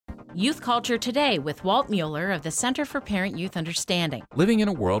Youth Culture Today with Walt Mueller of the Center for Parent-Youth Understanding. Living in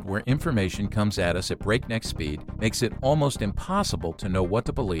a world where information comes at us at breakneck speed makes it almost impossible to know what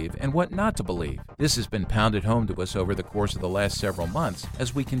to believe and what not to believe. This has been pounded home to us over the course of the last several months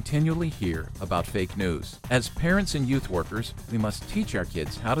as we continually hear about fake news. As parents and youth workers, we must teach our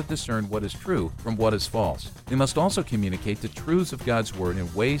kids how to discern what is true from what is false. We must also communicate the truths of God's Word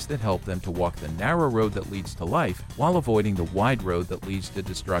in ways that help them to walk the narrow road that leads to life while avoiding the wide road that leads to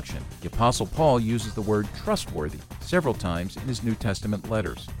destruction. The Apostle Paul uses the word trustworthy several times in his New Testament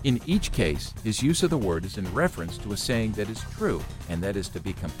letters. In each case, his use of the word is in reference to a saying that is true and that is to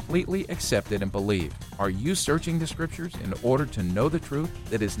be completely accepted and believed. Are you searching the Scriptures in order to know the truth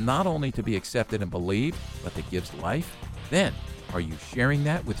that is not only to be accepted and believed, but that gives life? Then, are you sharing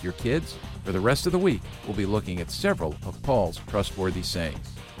that with your kids? For the rest of the week, we'll be looking at several of Paul's trustworthy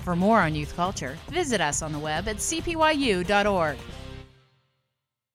sayings. For more on youth culture, visit us on the web at cpyu.org.